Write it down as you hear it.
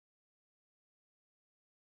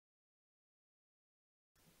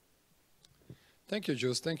Thank you,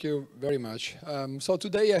 Jus. Thank you very much. So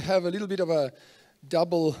today I have a little bit of a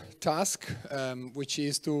double task, which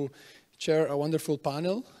is to chair a wonderful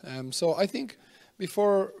panel. So I think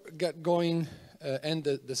before get going, and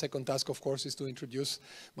the second task, of course, is to introduce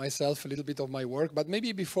myself, a little bit of my work. But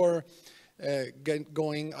maybe before get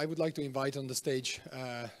going, I would like to invite on the stage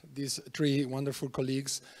these three wonderful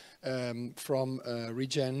colleagues from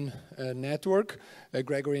Regen network,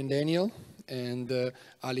 Gregory and Daniel, and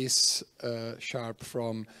Alice Sharp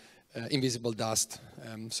from Invisible Dust.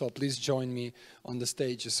 So please join me on the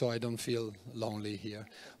stage so I don't feel lonely here.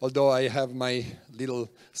 Although I have my little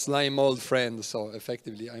slime mold friend, so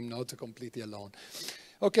effectively I'm not completely alone.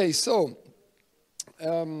 Okay, so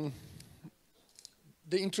the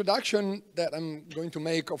introduction that I'm going to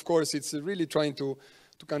make, of course, it's really trying to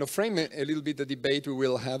kind of frame a little bit the debate we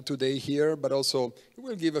will have today here, but also it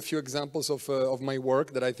will give a few examples of my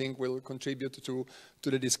work that I think will contribute to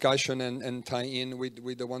the discussion and tie in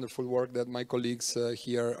with the wonderful work that my colleagues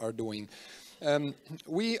here are doing.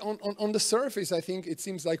 We, on the surface, I think it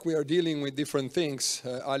seems like we are dealing with different things.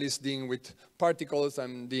 Alice dealing with particles,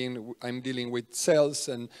 I'm dealing with cells,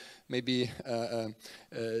 and maybe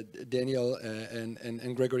Daniel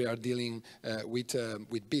and Gregory are dealing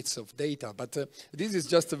with bits of data. But this is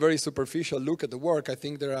just a very superficial look at the work. I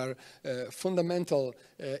think there are fundamental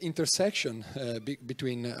intersection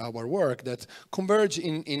between our work that converge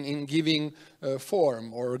in giving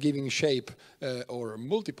form or giving shape or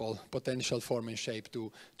multiple potential form and shape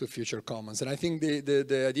to future commons. And I think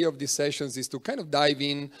the idea of these sessions is to kind of dive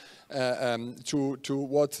in to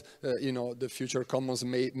what the future commons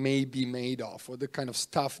may be made of, or the kind of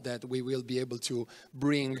stuff that we will be able to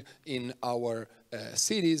bring in our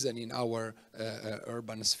cities and in our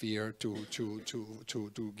urban sphere to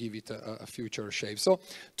give it a future shape. So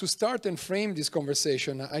to start and frame this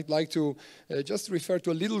conversation, I'd like to just refer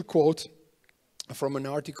to a little quote from an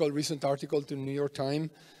article, recent article to the New York Times.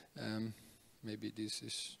 Maybe this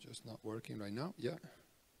is just not working right now. Yeah.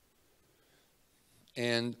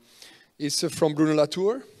 And it's from Bruno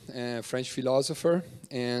Latour, a French philosopher,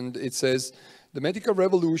 and it says, "The medical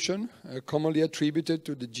revolution, commonly attributed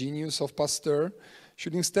to the genius of Pasteur,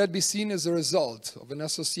 should instead be seen as a result of an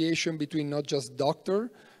association between not just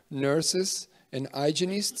doctors, nurses, and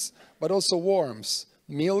hygienists, but also worms,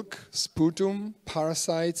 milk, sputum,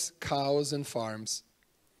 parasites, cows, and farms.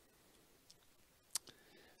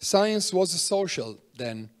 Science was social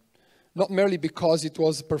then, not merely because it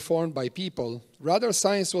was performed by people. Rather,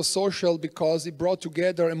 science was social because it brought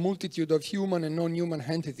together a multitude of human and non-human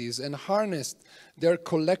entities and harnessed their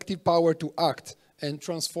collective power to act and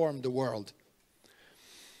transform the world."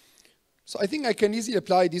 So I think I can easily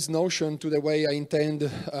apply this notion to the way I intend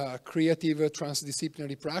creative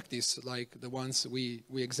transdisciplinary practice, like the ones we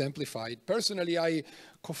exemplified. Personally, I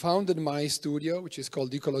co-founded my studio, which is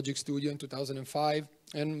called EcoLogic Studio, in 2005.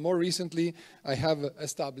 And more recently, I have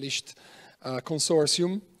established a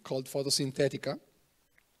consortium called Photosynthetica,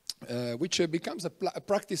 which becomes a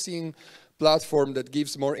practicing platform that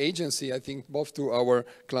gives more agency, I think, both to our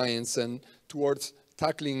clients and towards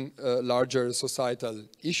tackling larger societal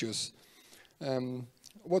issues.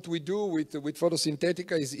 What we do with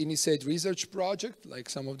Photosynthetica is initiate research project, like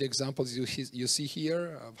some of the examples you see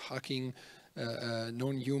here of hacking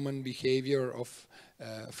non-human behavior of,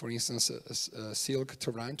 for instance, a silk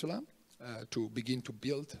tarantula to begin to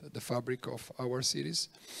build the fabric of our cities.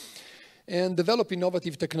 And develop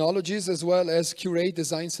innovative technologies as well as curate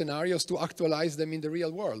design scenarios to actualize them in the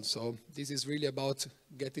real world. So this is really about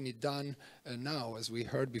getting it done now. As we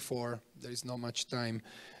heard before, there is not much time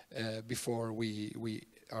before we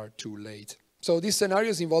are too late. So these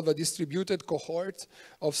scenarios involve a distributed cohort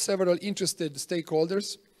of several interested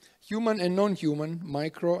stakeholders, human and non-human,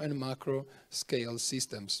 micro and macro scale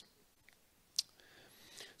systems.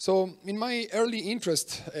 So in my early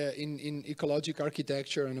interest in ecologic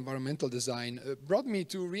architecture and environmental design brought me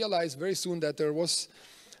to realize very soon that there was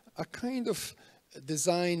a kind of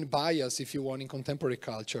design bias, if you want, in contemporary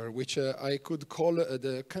culture, which I could call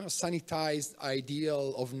the kind of sanitized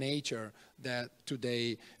ideal of nature that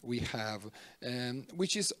today we have,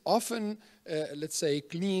 which is often, let's say,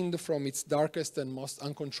 cleaned from its darkest and most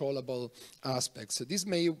uncontrollable aspects. So this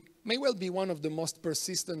may well be one of the most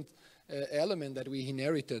persistent element that we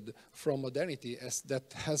inherited from modernity, as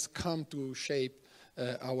that has come to shape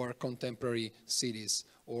our contemporary cities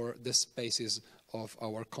or the spaces of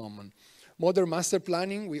our common. Modern master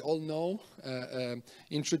planning, we all know,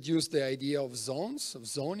 introduced the idea of zones, of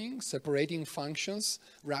zoning, separating functions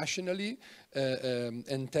rationally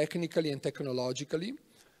and technically and technologically.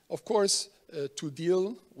 Of course, to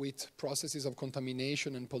deal with processes of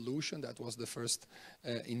contamination and pollution, that was the first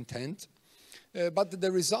intent. But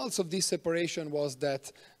the results of this separation was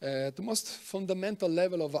that the most fundamental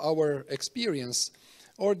level of our experience,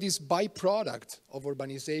 or this byproduct of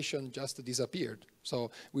urbanization, just disappeared.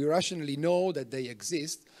 So we rationally know that they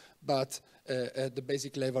exist, but at the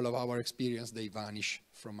basic level of our experience, they vanish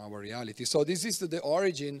from our reality. So this is the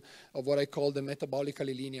origin of what I call the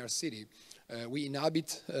metabolically linear city. We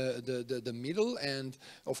inhabit the middle, and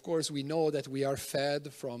of course we know that we are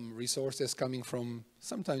fed from resources coming from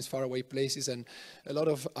sometimes faraway places, and a lot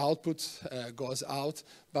of output goes out,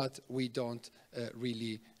 but we don't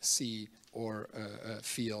really see or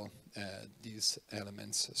feel these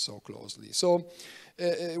elements so closely. So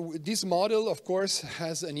this model, of course,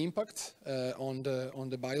 has an impact on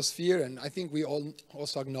the biosphere, and I think we all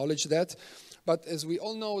also acknowledge that. But as we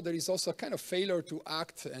all know, there is also a kind of failure to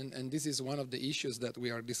act, and this is one of the issues that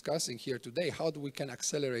we are discussing here today. How do we can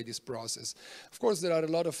accelerate this process? Of course, there are a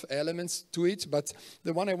lot of elements to it, but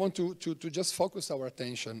the one I want to just focus our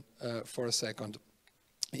attention for a second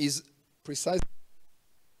is precisely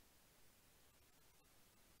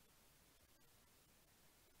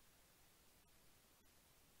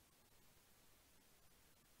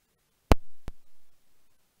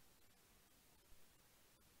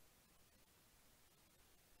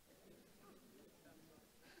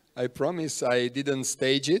I promise I didn't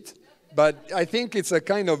stage it, but I think it's a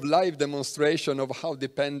kind of live demonstration of how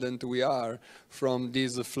dependent we are from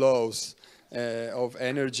these flows of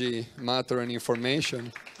energy, matter, and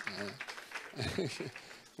information.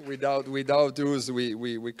 Without those,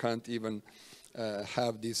 we can't even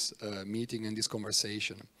have this meeting and this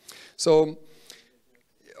conversation. So,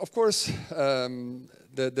 of course, I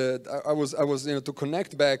was to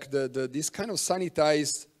connect back this kind of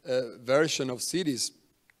sanitized version of cities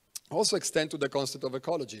also extend to the concept of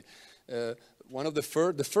ecology. One of the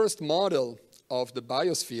first model of the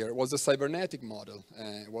biosphere was the cybernetic model.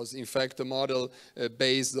 It was in fact a model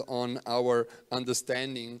based on our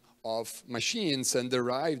understanding of machines and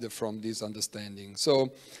derived from this understanding.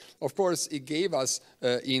 So, of course, it gave us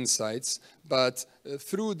insights, but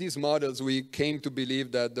through these models we came to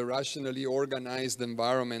believe that the rationally organized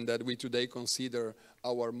environment that we today consider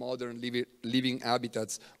our modern living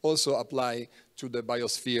habitats also apply to the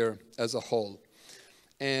biosphere as a whole.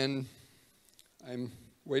 And I'm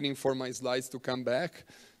waiting for my slides to come back,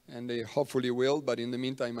 and they hopefully will, but in the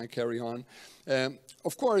meantime I carry on.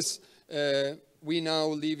 Of course, we now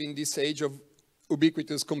live in this age of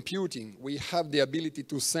ubiquitous computing. We have the ability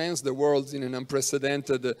to sense the world in an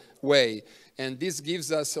unprecedented way. And this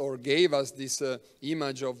gives us, or gave us, this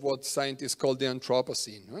image of what scientists call the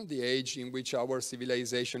Anthropocene, the age in which our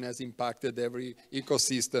civilization has impacted every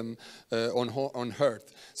ecosystem on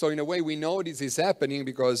Earth. So in a way, we know this is happening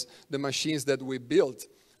because the machines that we built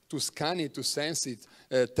to scan it, to sense it,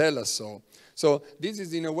 tell us so. So this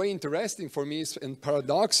is in a way interesting for me and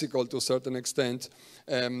paradoxical to a certain extent,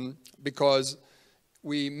 because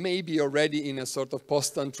we may be already in a sort of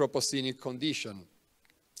post-anthropocenic condition.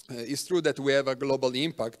 It's true that we have a global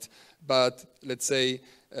impact, but let's say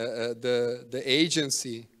the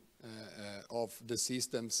agency of the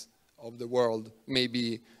systems of the world may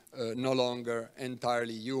be no longer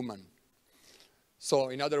entirely human. So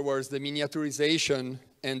in other words, the miniaturization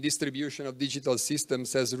and distribution of digital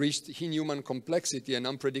systems has reached inhuman complexity and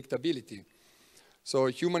unpredictability. So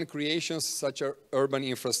human creations such as urban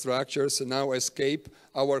infrastructures now escape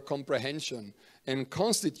our comprehension and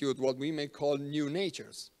constitute what we may call new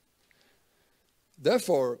natures.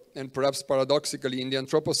 Therefore, and perhaps paradoxically, in the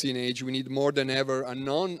Anthropocene age, we need more than ever a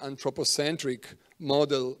non-anthropocentric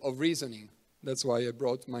model of reasoning. That's why I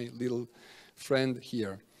brought my little friend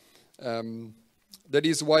here. That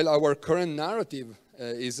is, while our current narrative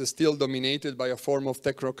is still dominated by a form of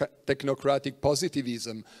technocratic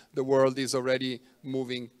positivism, the world is already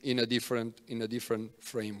moving in a different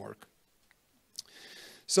framework.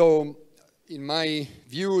 So, in my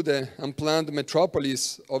view, the unplanned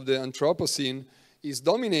metropolis of the Anthropocene is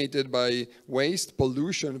dominated by waste,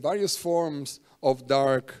 pollution, various forms of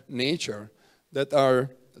dark nature that are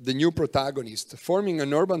the new protagonist, forming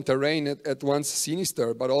an urban terrain at once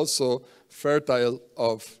sinister but also fertile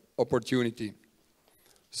of opportunity.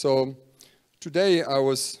 So today I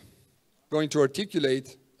was going to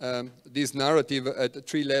articulate this narrative at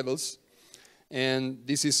 3 levels, and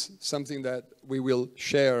this is something that we will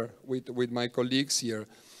share with my colleagues here.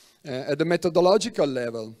 At the methodological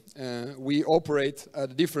level, we operate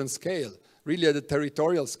at a different scale, really at the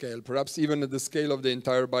territorial scale, perhaps even at the scale of the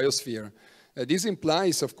entire biosphere. This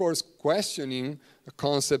implies, of course, questioning the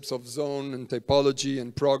concepts of zone and typology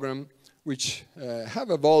and program, which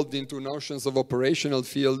have evolved into notions of operational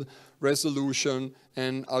field, resolution,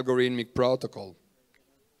 and algorithmic protocol.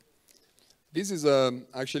 This is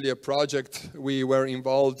actually a project we were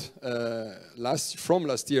involved from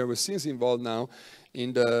last year. We're since involved now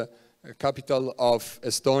in the capital of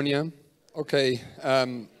Estonia. Okay,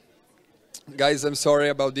 guys, I'm sorry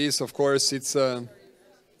about this. Of course, it's a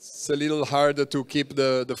little harder to keep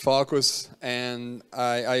the focus, and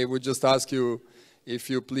I would just ask you if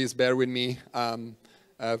you please bear with me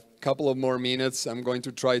a couple of more minutes. I'm going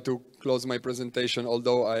to try to close my presentation,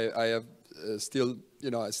 although I have still,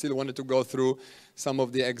 I still wanted to go through some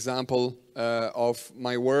of the example of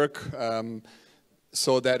my work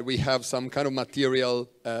so that we have some kind of material,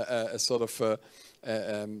 sort of,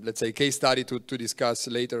 let's say, case study to discuss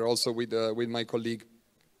later also with my colleague.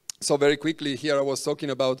 So very quickly here I was talking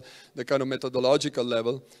about the kind of methodological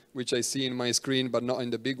level, which I see in my screen, but not in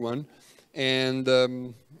the big one. And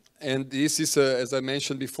this is, as I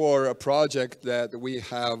mentioned before, a project that we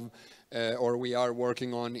have or we are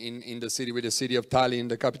working on in the city, with the city of Tallinn,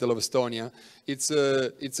 the capital of Estonia. It's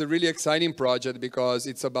a really exciting project because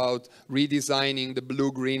it's about redesigning the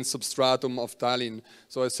blue-green substratum of Tallinn.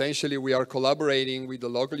 So essentially we are collaborating with the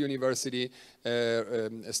local university,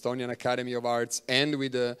 Estonian Academy of Arts, and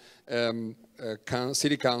with the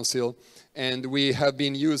city council, and we have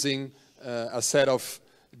been using a set of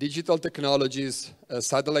digital technologies,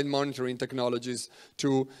 satellite monitoring technologies,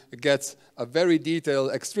 to get a very detailed,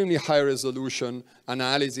 extremely high resolution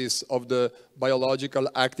analysis of the biological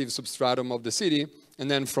active substratum of the city, and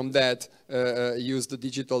then from that use the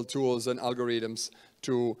digital tools and algorithms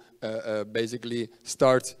to basically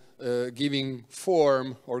start giving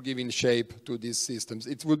form or giving shape to these systems.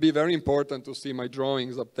 It would be very important to see my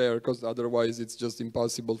drawings up there, because otherwise it's just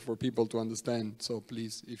impossible for people to understand. So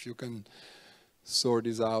please, if you can sort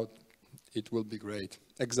this out, it will be great.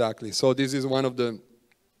 Exactly. So this is one of the,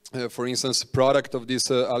 for instance, product of this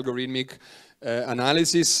algorithmic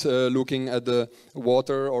analysis, looking at the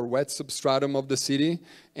water or wet substratum of the city.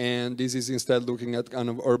 And this is instead looking at kind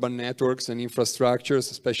of urban networks and infrastructures,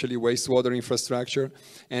 especially wastewater infrastructure.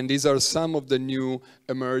 And these are some of the new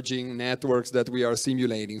emerging networks that we are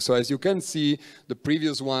simulating. So as you can see, the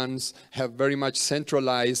previous ones have very much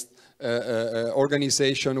centralized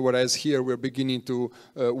organization, whereas here we're beginning to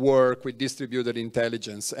work with distributed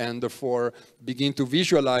intelligence and therefore begin to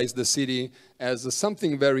visualize the city as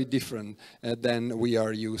something very different than we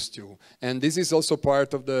are used to. And this is also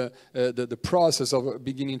part of the process of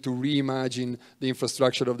beginning to reimagine the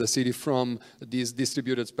infrastructure of the city from this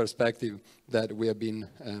distributed perspective that we have been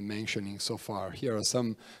mentioning so far. Here are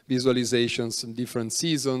some visualizations in different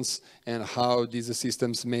seasons and how these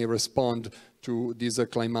systems may respond to these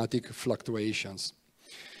climatic fluctuations.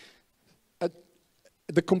 At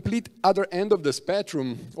the complete other end of the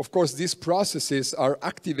spectrum, of course, these processes are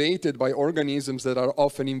activated by organisms that are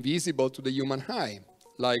often invisible to the human eye,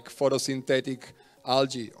 like photosynthetic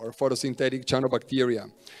algae or photosynthetic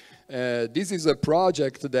cyanobacteria. This is a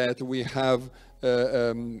project that we have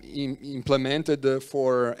implemented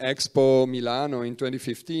for Expo Milano in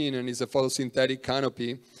 2015, and is a photosynthetic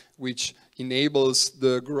canopy which enables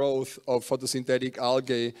the growth of photosynthetic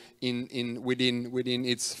algae within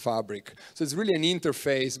its fabric. So it's really an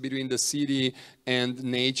interface between the city and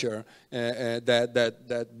nature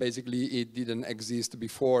that basically it didn't exist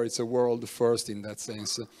before. It's a world first in that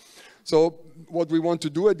sense. So what we want to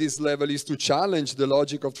do at this level is to challenge the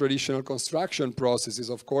logic of traditional construction processes,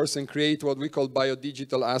 of course, and create what we call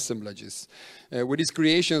biodigital assemblages. With these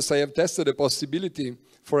creations, I have tested the possibility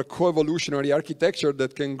for a co-evolutionary architecture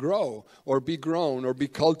that can grow or be grown or be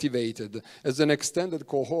cultivated as an extended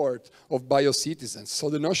cohort of biocitizens. So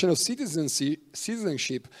the notion of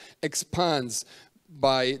citizenship expands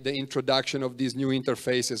by the introduction of these new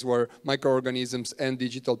interfaces where microorganisms and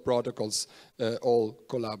digital protocols all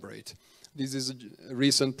collaborate. This is a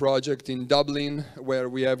recent project in Dublin where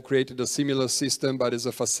we have created a similar system, but as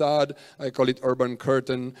a facade. I call it Urban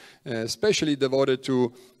Curtain, especially devoted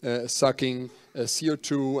to sucking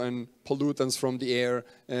CO2 and pollutants from the air,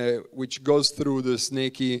 which goes through the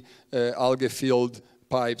snaky algae-filled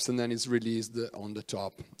pipes and then is released on the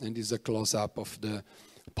top. And this is a close-up of the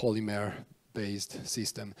polymer-based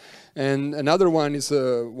system. And another one is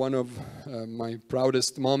one of my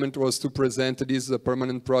proudest moments was to present this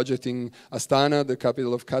permanent project in Astana, the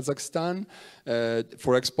capital of Kazakhstan,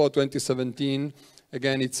 for Expo 2017.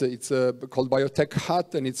 Again, it's called Biotech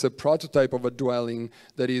Hut, and it's a prototype of a dwelling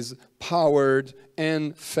that is powered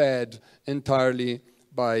and fed entirely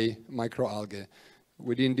by microalgae.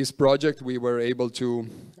 Within this project, we were able to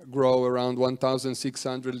grow around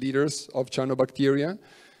 1,600 liters of cyanobacteria.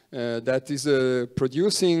 That is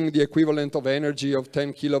producing the equivalent of energy of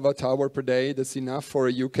 10 kilowatt-hour per day. That's enough for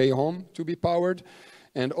a UK home to be powered.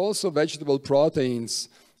 And also vegetable proteins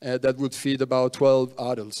that would feed about 12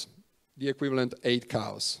 adults, the equivalent 8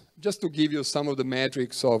 cows. Just to give you some of the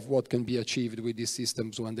metrics of what can be achieved with these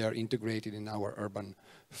systems when they are integrated in our urban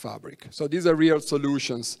fabric. So these are real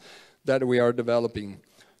solutions that we are developing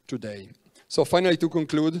today. So finally, to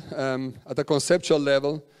conclude, at a conceptual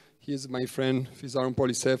level, here's my friend Physarum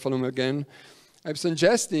polycephalum again. I'm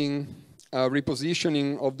suggesting a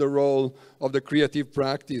repositioning of the role of the creative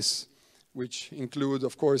practice, which include,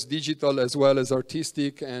 of course, digital as well as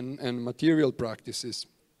artistic and material practices,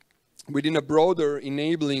 within a broader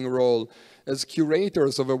enabling role as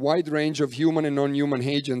curators of a wide range of human and non-human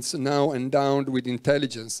agents now endowed with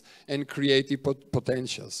intelligence and creative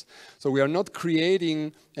potentials. So we are not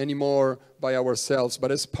creating anymore by ourselves,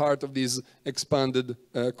 but as part of this expanded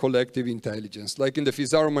collective intelligence. Like in the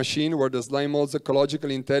Physarum machine, where the slime mold's ecological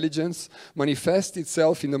intelligence manifests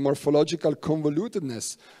itself in the morphological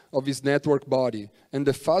convolutedness of his network body and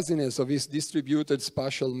the fuzziness of his distributed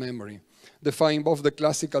spatial memory, defying both the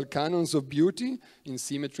classical canons of beauty in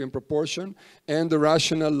symmetry and proportion and the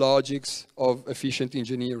rational logics of efficient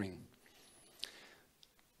engineering.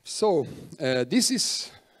 So this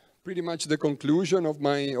is pretty much the conclusion of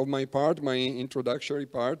my part, my introductory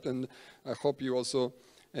part, and I hope you also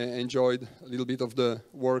enjoyed a little bit of the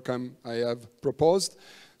work I have proposed.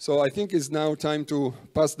 So I think it's now time to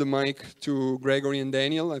pass the mic to Gregory and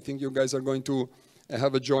Daniel. I think you guys are going to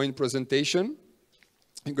have a joint presentation.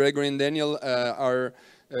 Gregory and Daniel are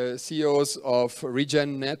CEOs of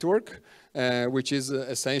Regen network, which is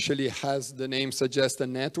essentially, has the name suggests, a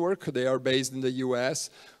network. They are based in the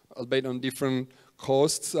US, albeit on different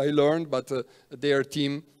coasts, I learned, but their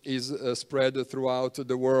team is spread throughout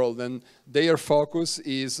the world. And their focus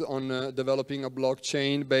is on developing a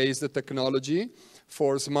blockchain-based technology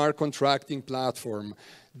for smart contracting platform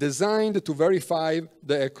designed to verify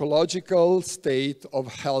the ecological state of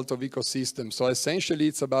health of ecosystems. So essentially,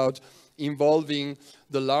 it's about involving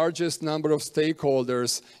the largest number of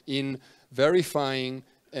stakeholders in verifying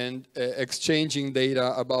and exchanging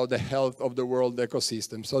data about the health of the world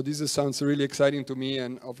ecosystem. So this sounds really exciting to me,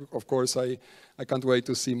 and of course, I can't wait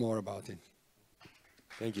to see more about it.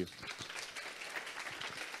 Thank you.